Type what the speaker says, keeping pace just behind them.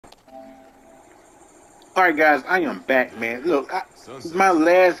Alright guys, I am back, man. Look, my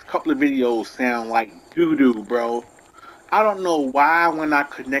last couple of videos sound like doo-doo, bro. I don't know why when I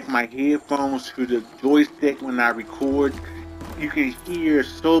connect my headphones to the joystick when I record, you can hear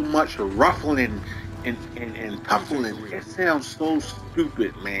so much ruffling and tuffling. It sounds so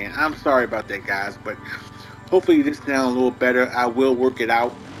stupid, man. I'm sorry about that, guys, but hopefully this sounds a little better. I will work it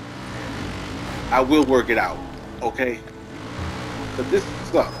out. Okay? But this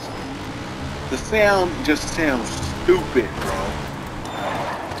sucks. The sound just sounds stupid, bro.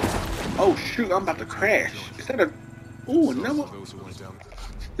 Oh shoot, I'm about to crash. Is that a... Ooh, another...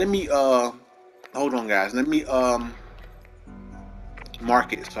 Let me, hold on guys. Let me,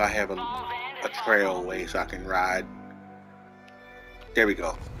 mark it so I have a trailway so I can ride. There we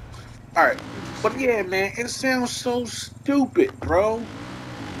go. Alright. But yeah, man, it sounds so stupid, bro.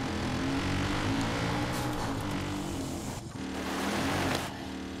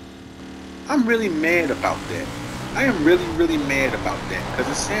 I'm really mad about that. I am really mad about that because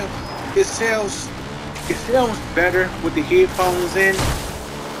it sounds better with the headphones in,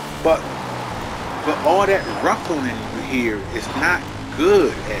 but all that ruffling you hear is not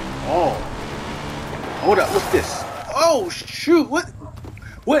good at all. Hold up, what's this? Oh shoot!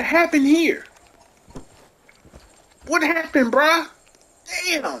 What happened here? What happened, bruh?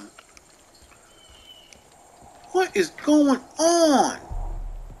 Damn! What is going on?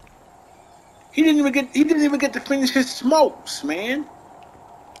 He didn't even get to finish his smokes, man.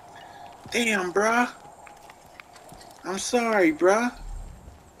 Damn, bruh. I'm sorry, bruh.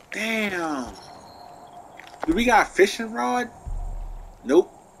 Damn. Do we got a fishing rod?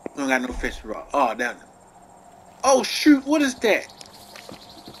 Nope. We don't got no fishing rod. Oh, damn. Oh, shoot. What is that?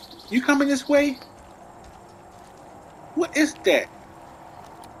 You coming this way? What is that?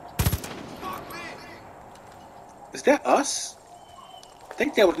 Is that us? I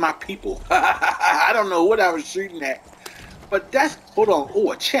think that was my people. I don't know what I was shooting at. But that's... Hold on.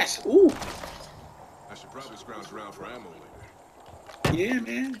 Oh, a chest. Ooh. I should probably scrounge around for ammo later. Yeah,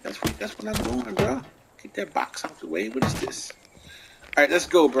 man. That's what I'm doing, bro. Get that box out the way. What is this? Alright, let's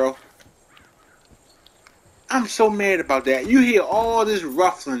go, bro. I'm so mad about that. You hear all this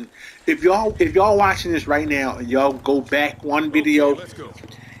ruffling. If y'all watching this right now and y'all go back one video, let's go.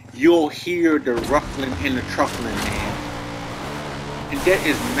 You'll hear the ruffling and the truffling, man. And that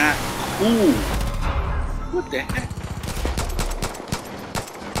is not cool. What the heck?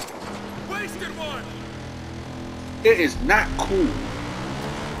 Wasted one. It is not cool.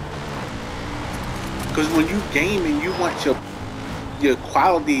 Because when you game and you want your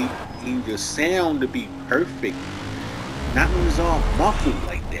quality and your sound to be perfect, not when it's all muffled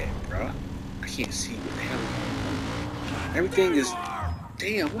like that, bro. I can't see what the hell. Everything is...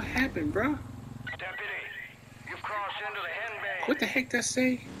 Damn, what happened, bro? Deputy, you've crossed into the hen bay. What the heck that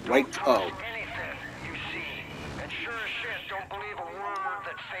say? Right. Oh. Anything you see. And sure as shit, don't believe a word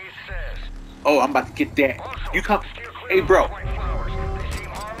that face says. Oh, I'm about to get that. Also, You come. steer clear Hey, of bro. white flowers. They seem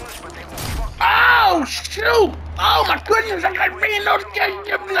harmless, but they will fuck you. Oh, shoot. Oh, my goodness. I got ran over.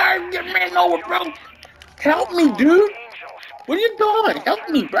 Get ran over, bro. Help me, dude. What are you doing? Help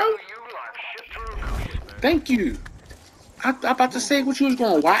me, bro. Thank you. I'm about to say what you was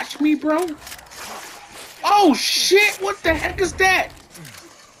gonna watch me, bro. Oh shit! What the heck is that?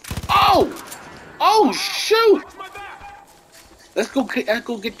 Oh shoot! Let's go get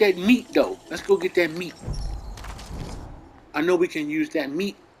that meat though. Let's go get that meat. I know we can use that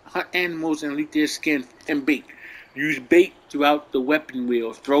meat, hunt animals, and leave their skin and bait. Use bait throughout the weapon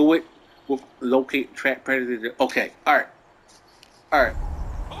wheel. Throw it with locate, track predator. Okay, all right.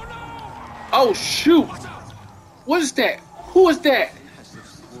 Oh shoot! What is that? Who is that?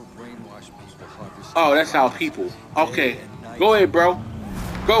 Oh, that's our people. Okay. Go ahead, bro.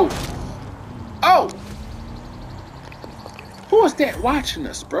 Go. Oh! Who is that watching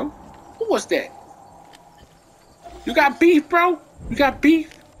us, bro? Who was that? You got beef, bro? You got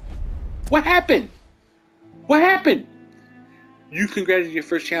beef? What happened? What happened? You congratulate your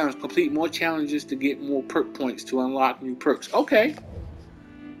first challenge. Complete more challenges to get more perk points to unlock new perks. Okay.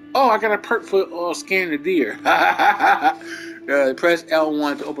 Oh, I got a perk for scan the deer. Press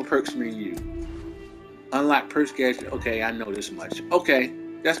L1 to open perks menu. Unlock perks gadget. Okay, I know this much. Okay,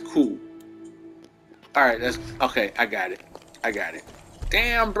 that's cool. Alright, that's... Okay, I got it.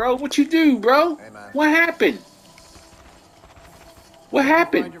 Damn, bro. What you do, bro? Hey, man. What happened? What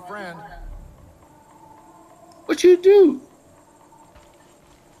happened? Find your friend. What you do?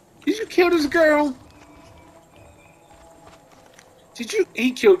 Did you kill this girl?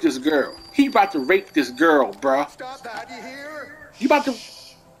 He killed this girl. He about to rape this girl, bruh. Stop that, you hear? You about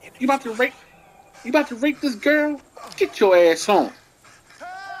to rape this girl? Get your ass on.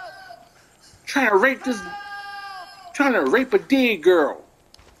 Trying to rape this. Trying to rape a dead girl.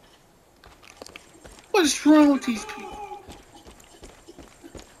 What's wrong with these people?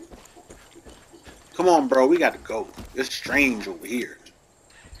 Come on, bro. We got to go. It's strange over here.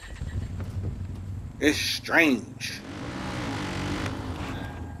 It's strange.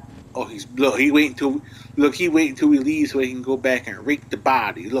 Oh, he waiting till we leave so he can go back and rape the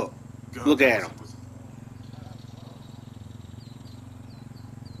body. Look at him.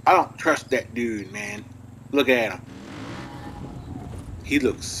 I don't trust that dude, man. Look at him. He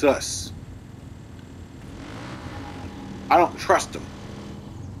looks sus. I don't trust him.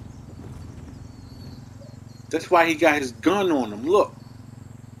 That's why he got his gun on him. Look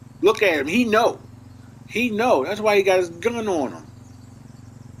at him. He know. That's why he got his gun on him.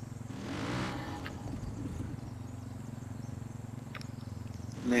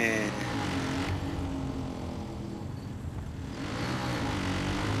 Man.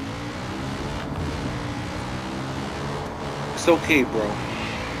 It's okay, bro.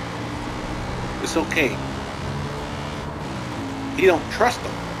 It's okay. He don't trust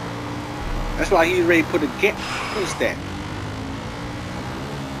him. That's why he's ready to put a gap. What is that?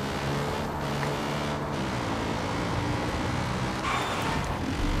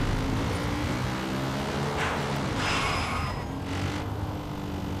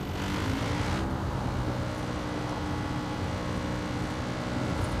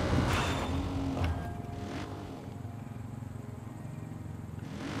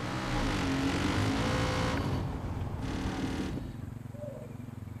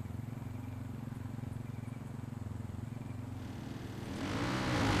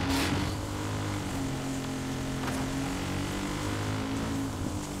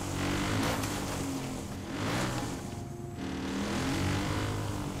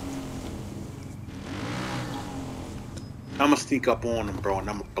 I'm gonna sneak up on him, bro, and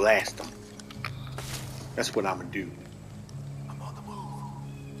I'm gonna blast him. That's what I'm gonna do. I'm on the move.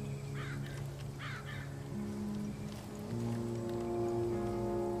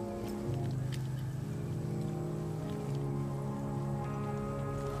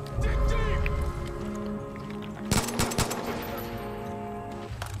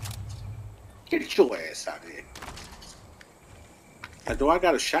 Get your ass out of here. Do I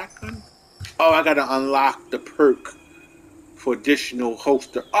got a shotgun? Oh, I gotta unlock the perk for additional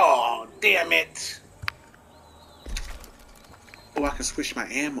holster. Oh, damn it. Oh, I can switch my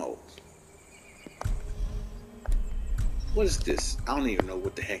ammo. What is this? I don't even know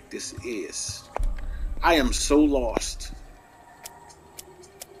what the heck this is. I am so lost.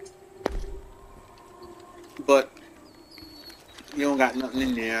 But you don't got nothing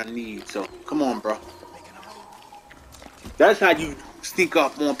in there I need, so come on, bro. That's how you sneak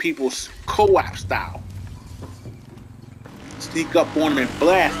up on people's co-op style. Sneak up on them and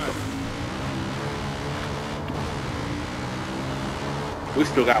blast them. We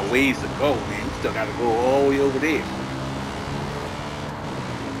still got ways to go, man. We still gotta go all the way over there.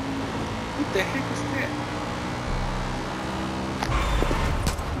 What the heck is that?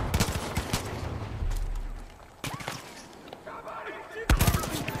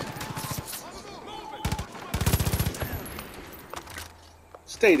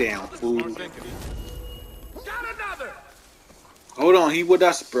 Stay down, fool. Hold on, he with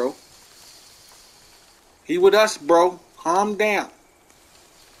us, bro. He with us, bro. Calm down.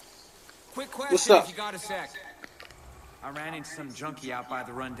 Quick question, What's up? if you got a sec. I ran into some junkie out by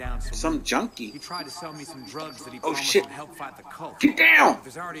the rundown saloon. Some junkie? He tried to sell me some drugs that he Oh, promised shit. would help fight the cult. Get down!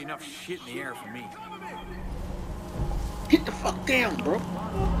 There's already enough shit in the air for me. Get the fuck down, bro.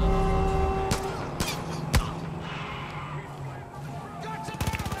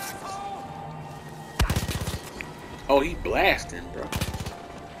 Oh, he blasting, bro.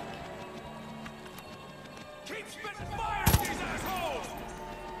 Keep spitting fire at these assholes!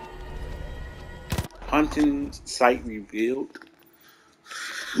 Hunting site revealed.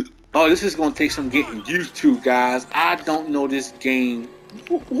 Oh, this is gonna take some getting used to, guys. I don't know this game.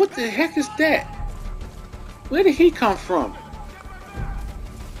 What the heck is that? Where did he come from?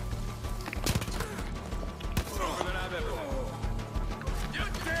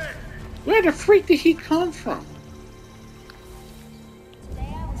 Where the freak did he come from?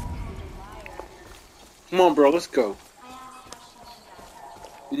 Come on, bro, let's go.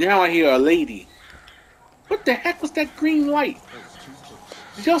 Now I hear a lady. What the heck was that green light?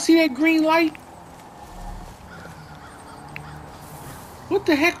 Did y'all see that green light? What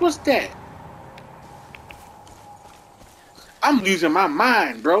the heck was that? I'm losing my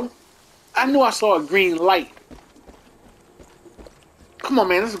mind, bro. I knew I saw a green light. Come on,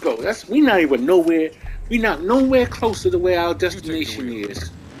 man, let's go. We not even nowhere. We not nowhere closer to where our destination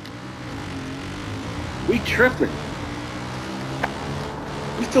is. We tripping.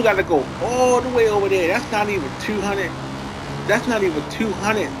 We still gotta go all the way over there. That's not even 200. That's not even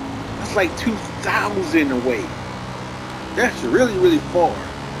 200. That's like 2,000 away. That's really, really far.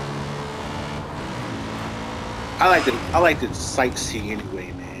 I like to sightsee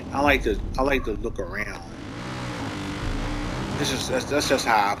anyway, man. I like to look around. That's just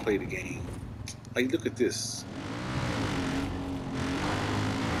how I play the game. Like, look at this.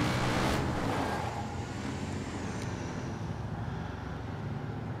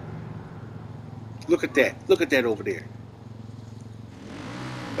 Look at that. Look at that over there.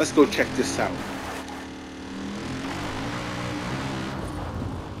 Let's go check this out.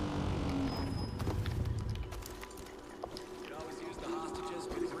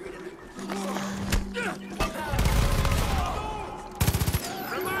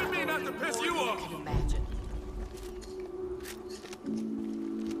 Remind me not to piss you off. Imagine.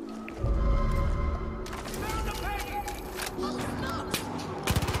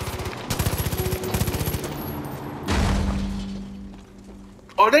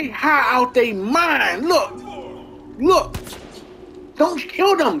 Oh, they high out they mind. Look. Look. Don't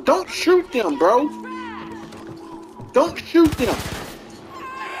kill them. Don't shoot them, bro. Don't shoot them.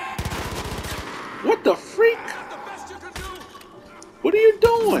 What the freak? What are you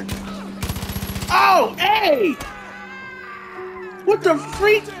doing? Oh, hey! What the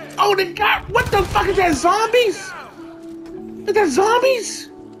freak? Oh, they got... What the fuck is that, zombies? Is that zombies?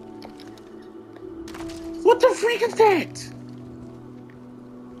 What the freak is that?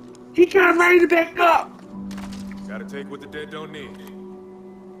 He got ready to back up. Gotta take what the dead don't need.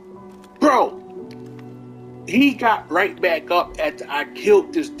 Bro, he got right back up after I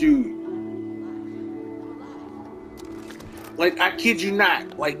killed this dude. Like, I kid you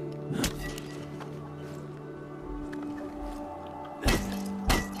not. Like,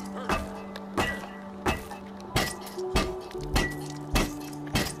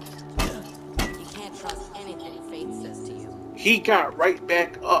 You can't trust anything Faith says to you. he got right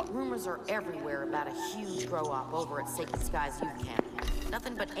back up. Rumors are everywhere about a huge grow-up over at Sacred Skies Youth Camp.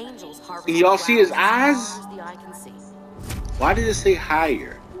 Nothing but angels harvesting. Y'all see his flowers eyes? as far as the eye can see. Why did it say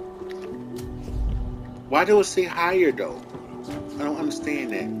higher? Why do it say higher, though? I don't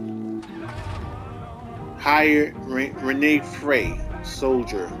understand that. Higher, Renee Frey,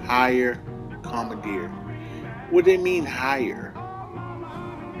 soldier. Higher, commandeer. What do they mean, higher?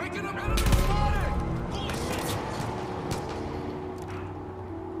 Making up enemy spotted!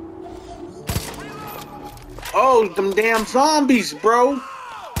 Oh, them damn zombies, bro.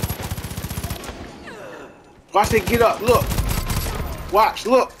 Watch it get up. Look. Watch.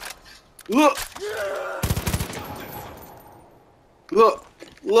 Look. Look. Look.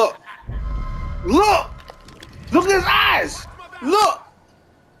 Look. Look. Look at his eyes. Look.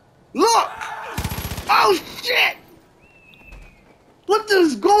 Look. Oh, shit. What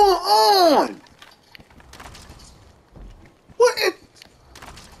is going on? What is...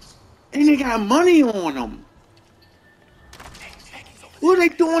 And they got money on them. What are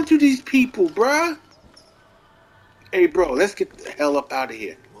they doing to these people, bruh? Hey, bro, let's get the hell up out of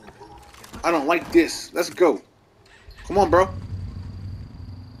here. I don't like this. Let's go. Come on, bro.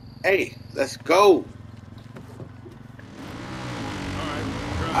 Hey, let's go.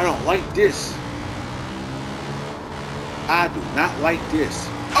 I don't like this. I do not like this.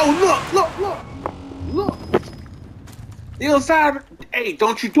 Oh, look, look, look. Look. The other side. Hey,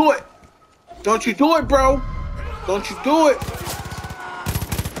 don't you do it. Don't you do it, bro. Don't you do it.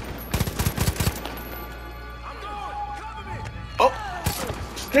 Oh,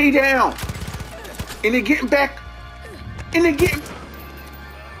 stay down. And they're getting back. And they're getting...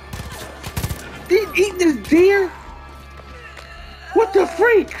 They eat this deer? What the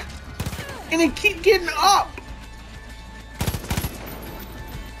freak? And they keep getting up.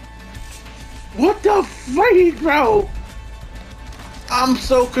 What the freak, bro? I'm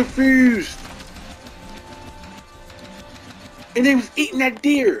so confused. And they was eating that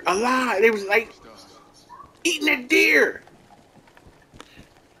deer alive. They was like eating that deer.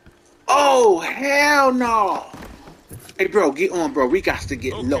 Oh, hell no. Hey, bro, get on, bro. We got to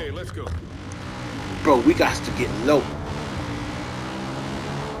get low. Okay, let's go. Bro, we got to get low.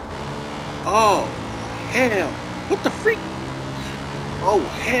 Oh, hell. What the freak? Oh,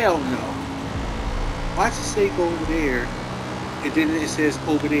 hell no. Why'd it say go over there? And then it says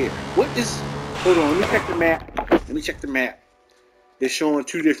over there. What is... Hold on, let me check the map. Let me check the map. It's showing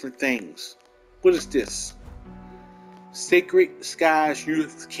two different things. What is this? Sacred Skies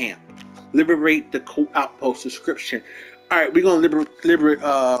Youth Camp. Liberate the outpost description. All right, we're gonna liberate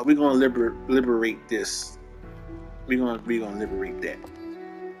this. We're gonna liberate that.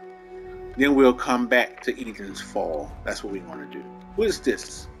 Then we'll come back to Eden's Fall. That's what we want to do. What is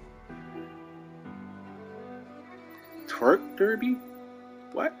this? Twerk Derby?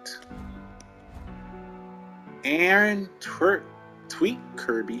 What? Aaron Tweet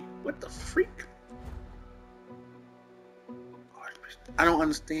Kirby? What the freak? I don't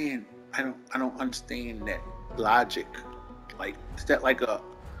understand. I don't understand that logic. Like, is that like a?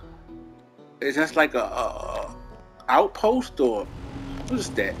 Is that like a outpost or what is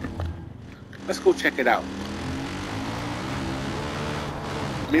that? Let's go check it out.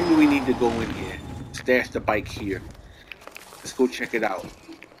 Maybe we need to go in here. Stash the bike here. Let's go check it out.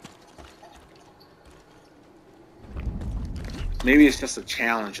 Maybe it's just a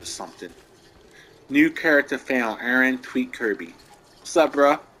challenge or something. New character found, Aaron Tweet Kirby. What's up,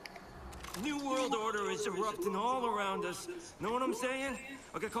 bro? New world order is erupting all around us. Know what I'm saying?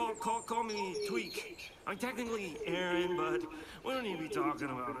 Okay, call me Tweak. I'm technically Aaron, but we don't need to be talking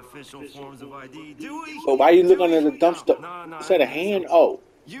about official forms of ID, do we? Oh, why you look under the dumpster? No, Is that a hand? Oh.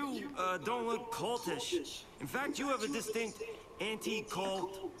 You don't look cultish. In fact, you have a distinct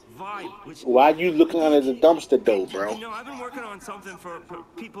anti-cult vibe. Which, why you looking under the dumpster though, bro? You know, I've been working on something for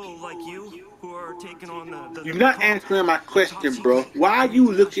people like you who are taking on the You're not answering my question, bro. Why are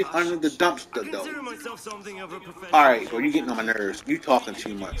you looking under the dumpster though? I consider myself something of a professional. Alright, bro, you getting on my nerves. You talking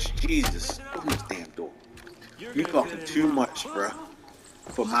too much. Jesus. Open this damn door. You talking too much, bro.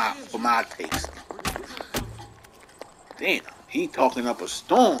 For my taste. Damn, he talking up a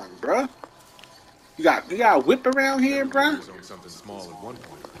storm, bro. You got a whip around here, bro? Something small at one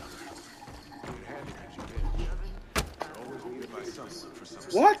point.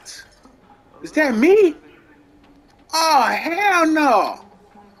 What? Is that me? Oh, hell no.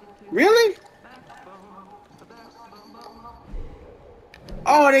 Really?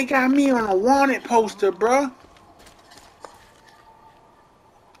 Oh, they got me on a wanted poster, bro.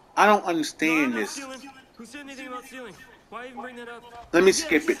 I don't understand this. Who said anything about stealing? Why even bring that up? Let me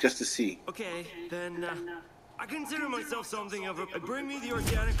skip it just to see. Okay, then I consider myself something of a... Bring me the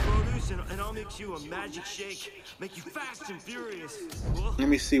organic produce and I'll mix you a magic shake. Make you fast and furious. Well, let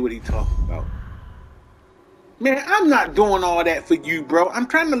me see what he talking about. Man, I'm not doing all that for you, bro. I'm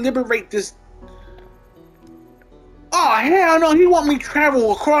trying to liberate this. Oh, hell no. He want me to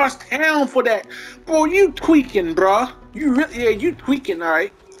travel across town for that. Bro, you tweaking, bro. You really, yeah, you tweaking, all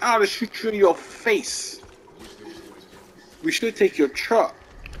right. I ought to shoot you in your face. We should take your truck.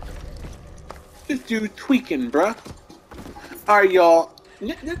 This dude tweaking, bruh. Alright, y'all.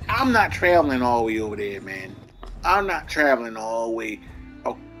 I'm not traveling all the way over there, man. I'm not traveling all the way.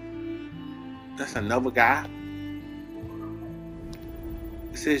 Oh, that's another guy.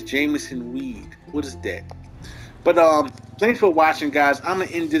 It says Jameson Weed. What is that? But thanks for watching, guys. I'm gonna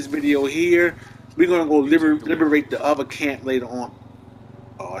end this video here. We're gonna go liberate the other camp later on.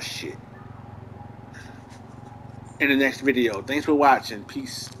 Oh shit. In the next video. Thanks for watching.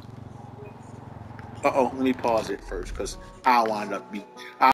 Peace. Uh-oh, let me pause it first because I'll wind up